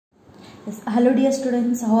Yes. Hello dear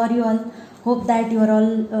students, how are you all? Hope that you are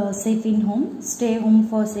all safe in home. Stay home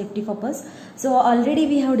for safety purpose. So already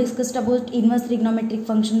we have discussed about inverse trigonometric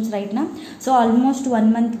functions right now. So almost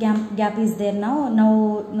 1 month gap is there now.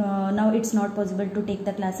 Now it's not possible to take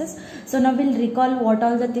the classes. So now we'll recall what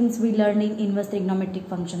all the things we learned in inverse trigonometric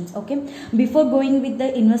functions. Okay. Before going with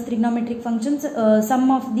the inverse trigonometric functions,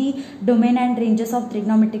 some of the domain and ranges of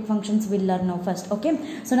trigonometric functions we'll learn now first. Okay.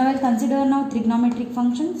 So now I'll consider now trigonometric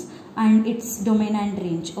functions and its domain and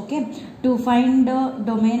range. Okay, to find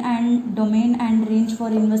domain and range for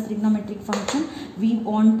inverse trigonometric function, we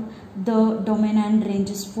want the domain and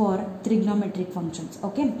ranges for trigonometric functions.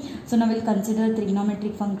 Okay, so now we'll consider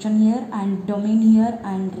trigonometric function here and domain here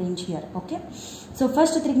and range here. Okay, so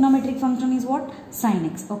first trigonometric function is what? Sin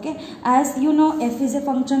x. Okay, as you know, f is a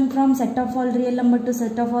function from set of all real number to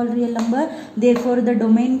set of all real number, therefore the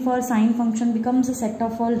domain for sine function becomes a set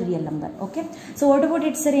of all real number. Okay, so what about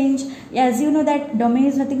its range? As you know that domain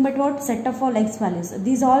is nothing but what? Set of all x values.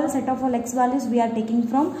 These all set of all x values we are taking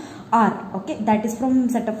from R. Okay, that is from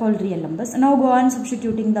set of all real numbers. Now go on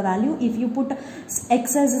substituting the value. If you put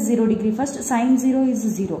x as 0 degree, first sine 0 is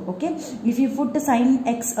 0. Okay, if you put sine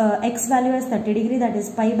x value as 30 degree, that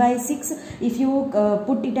is pi by 6. If you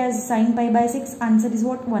put it as sine pi by 6, answer is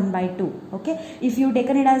what? 1 by 2. Okay, if you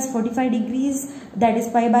taken it as 45 degrees, that is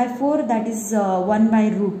pi by 4, that is 1 by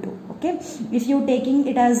root 2. Okay, if you taking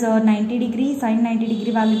it as 90 degree, sine 90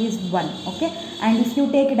 degree value is 1. Okay, and if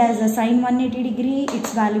you take it as a sine 180 degree,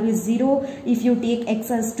 its value is 0. If you take x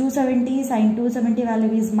as 270, sine 270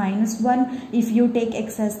 value is -1. If you take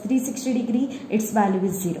x as 360 degree, its value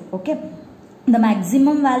is 0. Okay, the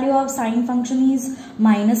maximum value of sine function is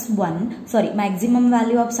maximum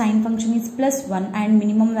value of sine function is +1 and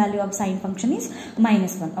minimum value of sine function is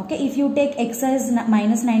 -1. Okay, if you take x as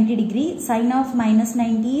 -90 degree, sine of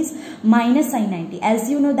 -90 is minus sine 90. As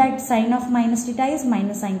you know that sine of minus theta is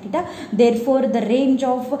minus sine theta, therefore the range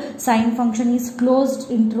of sine function is closed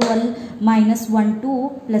interval -1 to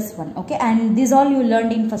 +1. Okay, and this all you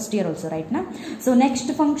learned in first year also right now. So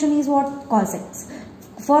next function is what? Cos x.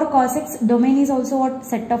 For cos x, domain is also what?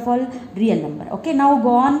 Set of all real number. Okay, now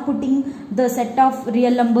go on putting the set of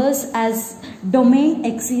real numbers as domain.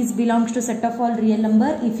 X is belongs to set of all real number.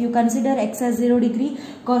 If you consider x as 0 degree,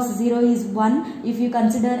 cos 0 is 1. If you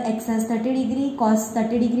consider x as 30 degree, cos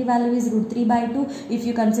 30 degree value is root 3 by 2. If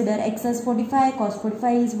you consider x as 45, cos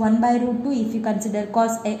 45 is 1 by root 2. If you consider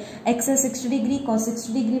x as 60 degree, cos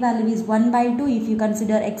 60 degree value is 1 by 2. If you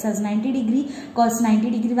consider x as 90 degree, cos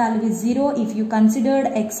 90 degree value is 0. If you considered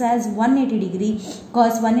x as 180 degree,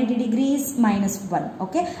 cos 180 degree is -1.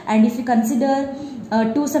 Okay, and if you consider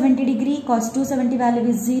 270 degree, cos 270 value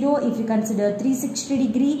is 0. If you consider 360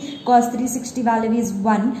 degree, cos 360 value is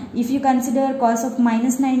 1. If you consider cos of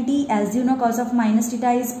 -90, as you know cos of minus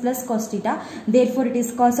theta is plus cos theta, therefore it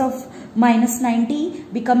is cos of -90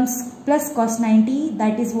 becomes plus cos 90,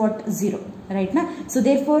 that is what? 0. Right now, so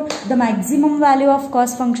therefore the maximum value of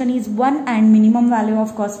cos function is 1 and minimum value of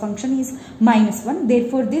cos function is -1.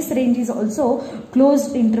 Therefore this range is also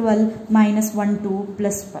closed interval -1 to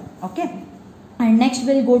 +1. Okay, and next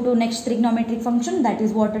we'll go to next trigonometric function, that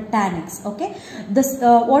is what? Tan x. Okay, this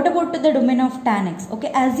what about the domain of tan x?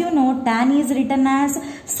 Okay, as you know tan is written as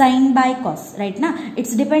sine by cos. Right now it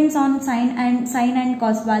depends on sine and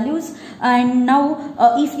cos values. And now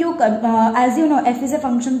if you as you know f is a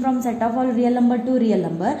function from set of all real number to real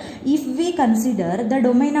number. If we consider the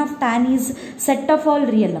domain of tan is set of all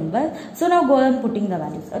real number, so now go on putting the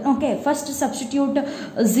values. Okay, first substitute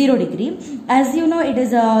 0 degree. As you know it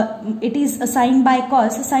is a sine by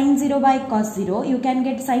cos, sine 0 by cos 0, you can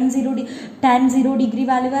get sine 0 tan 0 degree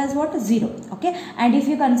value as what? 0. Okay, and if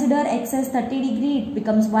you consider x as 30 degree, it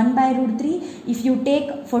becomes 1 by root 3. If you take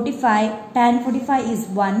 45, tan 45 is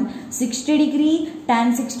 1. 60 degree, tan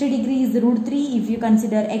 60 degree is root 3. If you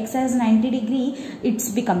consider x as 90 degree, it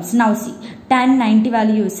becomes, now see, tan 90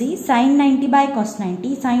 value, you see, sine 90 by cos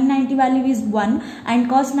 90, sine 90 value is 1 and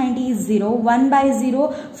cos 90 is 0. 1 by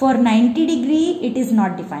 0 for 90 degree it is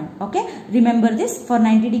not defined. Okay, remember this, for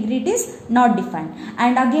 90 degree it is not defined.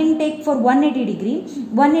 And again take for 180 degree.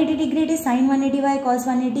 180 degree it is sine 180 by cos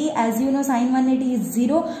 180. As you know sine 180 is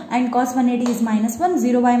 0 and cos 180 is -1.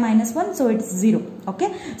 0 by -1, so it's 0. Okay,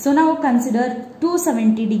 so now consider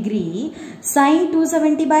 270 degree, sine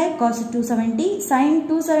 270 by cos 270. Sine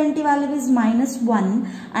 270 value is -1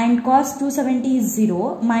 and cos 270 is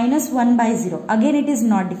 0. -1 by 0, again it is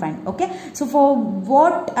not defined. Okay, so for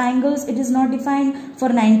what angles it is not defined? For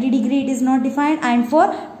 90 degree it is not defined, and for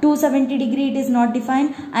 270 degree it is not defined,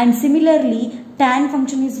 and similarly tan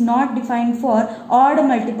function is not defined for odd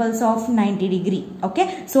multiples of 90 degree. Okay,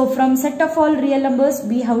 so from set of all real numbers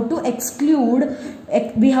we have to exclude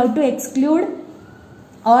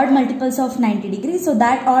odd multiples of 90 degree. So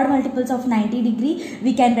that odd multiples of 90 degree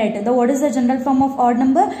we can write what is the general form of odd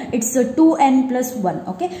number? It's 2n plus 1.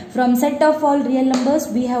 Okay, from set of all real numbers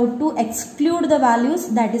we have to exclude the values,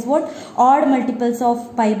 that is what, odd multiples of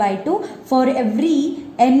pi by 2 for every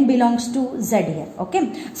n belongs to z here. Okay,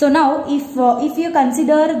 so now if you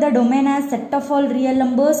consider the domain as set of all real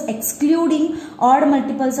numbers excluding odd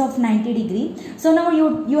multiples of 90 degree, so now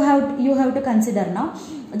you have to consider now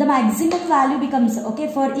the maximum value becomes, okay,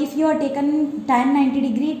 for if you are taken tan 90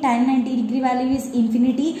 degree value is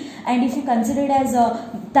infinity, and if you consider it as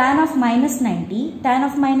tan of minus 90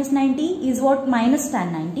 is what, minus tan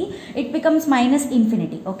 90, it becomes minus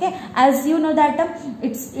infinity. Okay, as you know that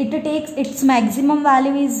its maximum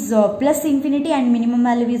value is plus infinity and minimum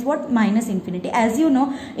value is what, minus infinity. As you know,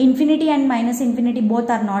 infinity and minus infinity both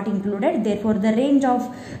are not included, therefore the range of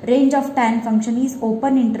tan function is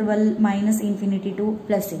open interval minus infinity to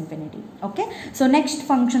plus infinity. Okay, so next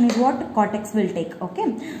function is what, cortex will take. Okay,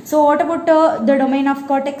 so what about the domain of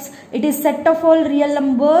cortex? It is set of all real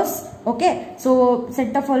numbers. Okay, so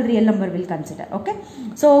set of all real number will consider. Okay,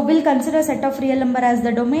 so we'll consider set of real number as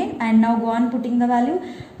the domain, and now go on putting the value.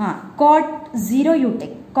 Cot 0 you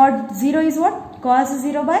take. Cot 0 is what, cos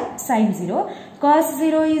 0 by sin 0. Cos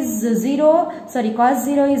 0 is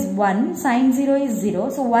 1, sin 0 is 0,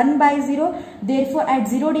 so 1 by 0, therefore at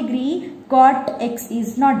 0 degree cot x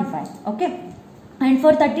is not defined. Okay, and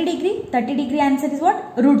for 30 degree answer is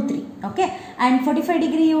what, root 3. Okay, and 45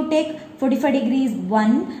 degree you take, 45 degree is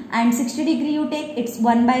 1, and 60 degree you take, it's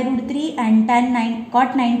 1 by root 3, and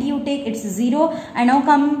cot 90 you take, it's 0. And now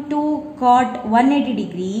come to cot 180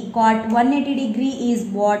 degree. Cot 180 degree is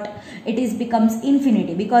what, it is becomes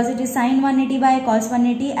infinity because it is sin 180 by cos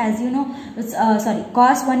 180, as you know,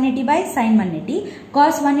 cos 180 by sin 180.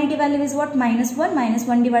 Cos 180 value is what, minus 1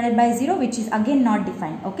 divided by 0, which is again not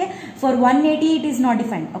defined. Okay, for 180 it is not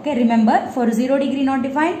defined. Okay, remember, for 0 degree not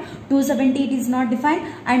defined, 270 it is not defined,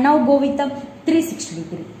 and now go with the 360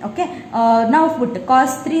 degree. Okay, now put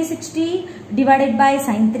cos 360 divided by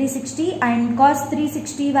sin 360, and cos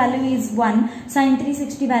 360 value is 1, sin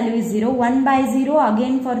 360 value is 0, 1 by 0,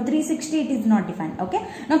 again for 360 it is not defined. Okay,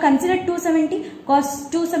 now consider 270, cos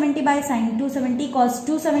 270 by sin 270, cos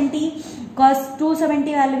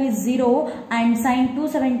 270 value is 0, and sin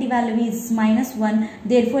 270 value is minus 1,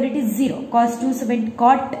 therefore it is 0.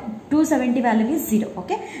 Cot 270 value is 0.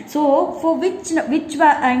 Okay, so for which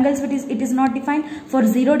angles it is not defined? For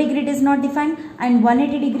 0 degree it is not defined, and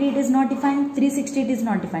 180 degree it is not defined, 360 it is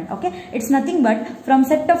not defined. Okay, it's nothing but from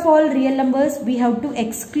set of all real numbers we have to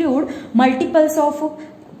exclude multiples of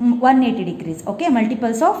 180 degrees. Okay,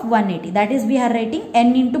 multiples of 180, that is we are writing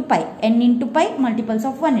n into pi multiples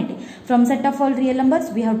of 180. From set of all real numbers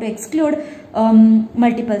we have to exclude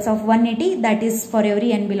multiples of 180, that is for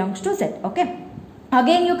every n belongs to z. Okay,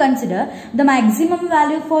 again you consider the maximum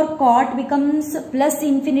value for cot becomes plus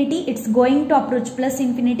infinity, it's going to approach plus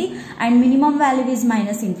infinity, and minimum value is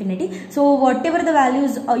minus infinity. So whatever the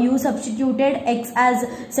values you substituted x as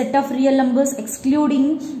set of real numbers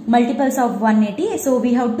excluding multiples of 180, so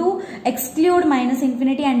we have to exclude minus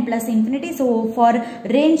infinity and plus infinity. So for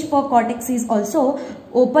range for cortex is also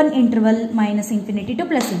open interval minus infinity to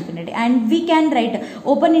plus infinity, and we can write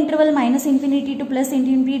open interval minus infinity to plus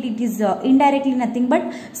infinity, it is indirectly nothing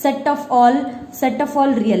but set of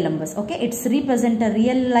all real numbers. Okay, it's represent a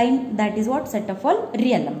real line, that is what, set of all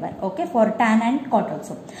real number. Okay, for tan and cot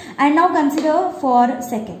also. And now consider for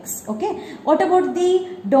sec x. Okay, what about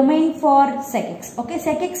the domain for sec x? Okay,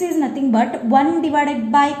 sec x is nothing but 1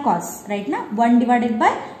 divided by cos, right now, 1 divided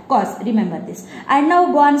by cos, remember this. And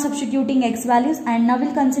now go on substituting x values, and now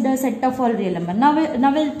we'll consider set of all real number.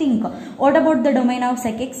 Now we'll think, what about the domain of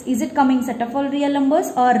sec x? Is it coming set of all real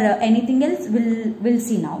numbers or anything else? We'll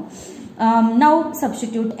see now. Now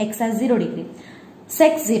substitute x as 0 degree.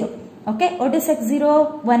 Sec 0. Okay, what is sec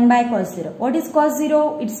 0? 1 by cos 0. What is cos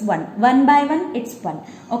 0? It's 1. 1 by 1, it's 1.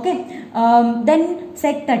 Okay, then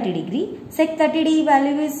sec 30 degree. Sec 30 degree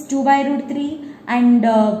value is 2 by root 3. And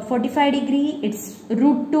 45 degree it's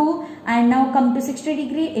root 2, and now come to 60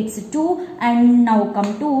 degree it's 2, and now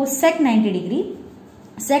come to sec 90 degree.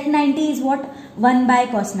 Sec 90 is what? 1 by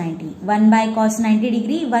cos 90. 1 by cos 90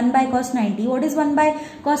 degree, 1 by cos 90. What is 1 by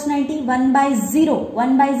cos 90? 1 by 0.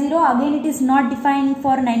 1 by 0, again it is not defined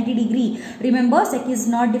for 90 degree. Remember, sec is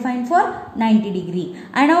not defined for 90 degree.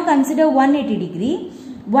 And now consider 180 degree.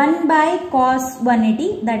 1 by cos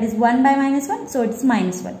 180, that is 1 by minus 1, so it's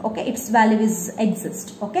minus 1. Okay, its value is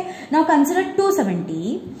exist. Okay, now consider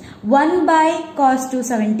 270. 1 by cos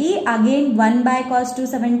 270, again 1 by cos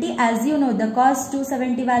 270. As you know, the cos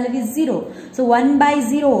 270 value is 0. So 1 by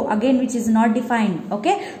 0, again, which is not defined.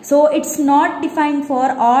 Okay, so it's not defined for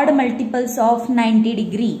odd multiples of 90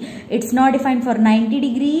 degree. It's not defined for 90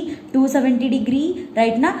 degree, 270 degree,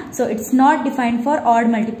 right now. So it's not defined for odd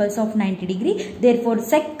multiples of 90 degree. Therefore,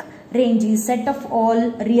 sec range is set of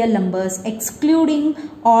all real numbers excluding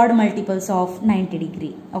odd multiples of 90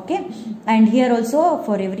 degree. Okay, and here also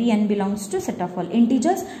for every n belongs to set of all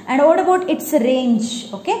integers. And what about its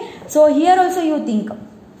range? Okay, so here also you think,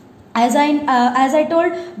 as I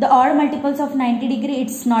told, the odd multiples of 90 degree,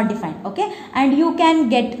 it's not defined. Okay, and you can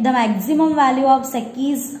get the maximum value of sec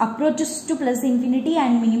is approaches to plus infinity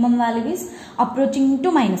and minimum value is approaching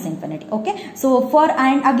to minus infinity. Okay, so for,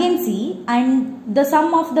 and again see, and the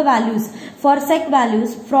sum of the values for sec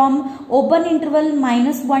values from open interval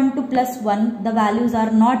minus 1 to plus 1, the values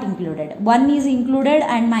are not included. 1 is included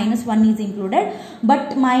and minus 1 is included,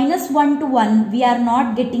 but minus 1 to 1 we are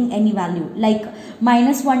not getting any value. Like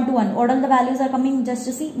minus 1 to 1, what all the values are coming? Just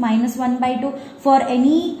to see, minus 1 by 2 for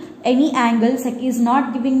any angle, sec is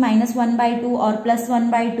not giving minus 1 by 2 or plus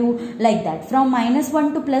 1 by 2, like that. From minus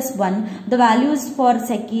 1 to plus 1, the values for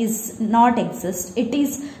sec is not exist. It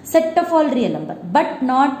is set of all real number, but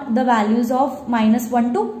not the values of minus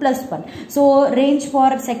 1 to plus 1. So range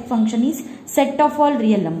for sec function is set of all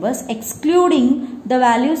real numbers excluding the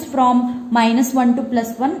values from minus 1 to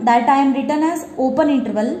plus 1. That I am written as open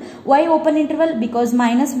interval. Why open interval? Because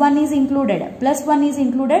minus 1 is included, plus 1 is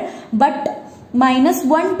included, but minus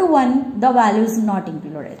 1 to 1 the value is not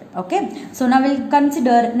included. Okay, so now we'll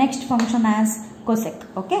consider next function as cosec.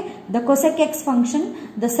 Okay, the cosec x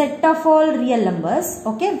function, the set of all real numbers.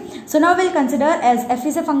 Okay, so now we'll consider, as f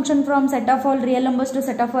is a function from set of all real numbers to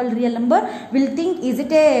set of all real number, we'll think is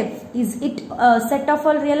it a set of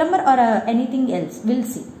all real number or anything else. We'll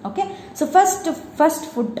see. Okay, so first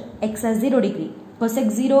foot x as 0 degree.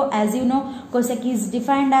 Cosec 0, as you know, cosec is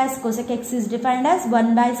defined as, cosec x is defined as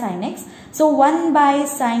 1 by sin x. So 1 by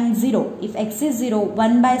sin 0, if x is 0,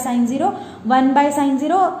 1 by sin 0, 1 by sin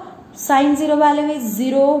 0, sin 0 value is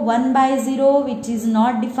 0, 1 by 0, which is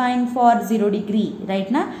not defined for 0 degree,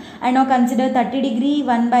 right now. And now consider 30 degree,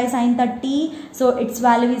 1 by sin 30, so its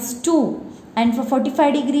value is 2. And for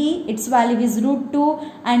 45 degree, its value is root 2.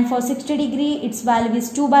 And for 60 degree, its value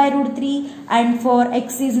is 2 by root 3. And for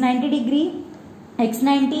x is 90 degree, x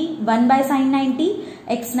 90, 1 by sin 90,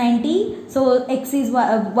 x 90, so x is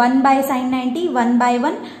 1 by sin 90, 1 by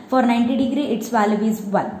 1, for 90 degree its value is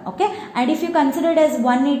 1. Okay, and if you consider it as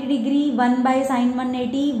 180 degree, 1 by sin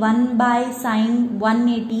 180, 1 by sin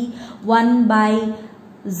 180, 1 by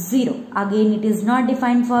 0, again it is not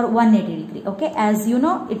defined for 180 degree. Okay, as you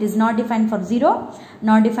know, it is not defined for 0,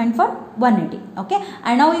 not defined for 180. Okay,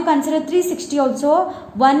 and now you consider 360 also,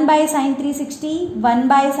 1 by sin 360, 1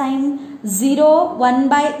 by sin 0, 1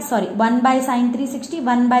 by sin 360,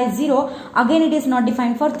 1 by 0, again it is not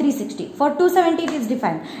defined for 360. For 270 it is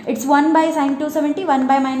defined. It's 1 by sin 270, 1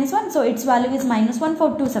 by minus 1, so its value is minus 1 for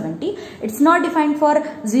 270. It's not defined for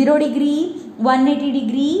 0 degree, 180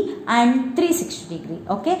 degree and 360 degree.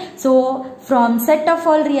 Okay, so from set of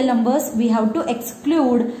all real numbers we have to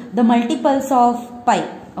exclude the multiples of pi.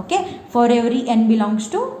 Okay, for every n belongs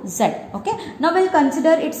to z. Okay, now we'll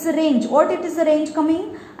consider its range. What it is the range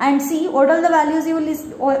coming, and see what all the values you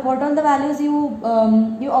list, what all the values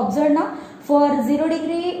you observe now. For 0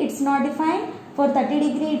 degree it's not defined. For 30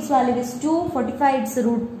 degree its value is 2, 45 it's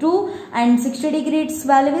root 2, and 60 degree its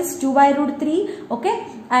value is 2 by root 3. Okay,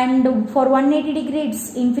 and for 180 degree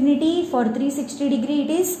it's infinity. For 360 degree it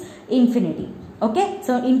is infinity. Okay,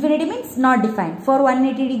 so infinity means not defined for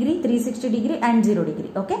 180 degree, 360 degree and 0 degree.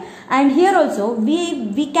 Okay, and here also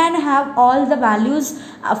we can have all the values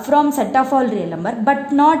from set of all real number,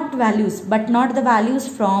 but not the values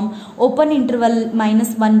from open interval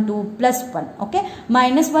minus 1 to plus 1. Okay,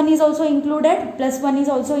 minus 1 is also included, plus 1 is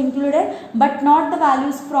also included, but not the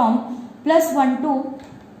values from plus 1 to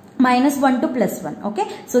minus 1 to plus 1. Okay,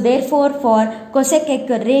 so therefore for cosec x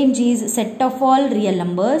range is set of all real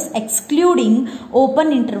numbers excluding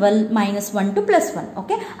open interval minus 1 to plus 1.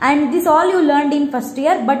 Okay, and this all you learned in first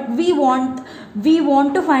year, but we want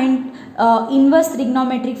to find inverse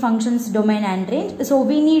trigonometric functions domain and range, so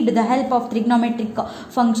we need the help of trigonometric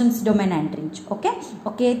functions domain and range.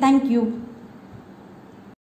 Okay, thank you.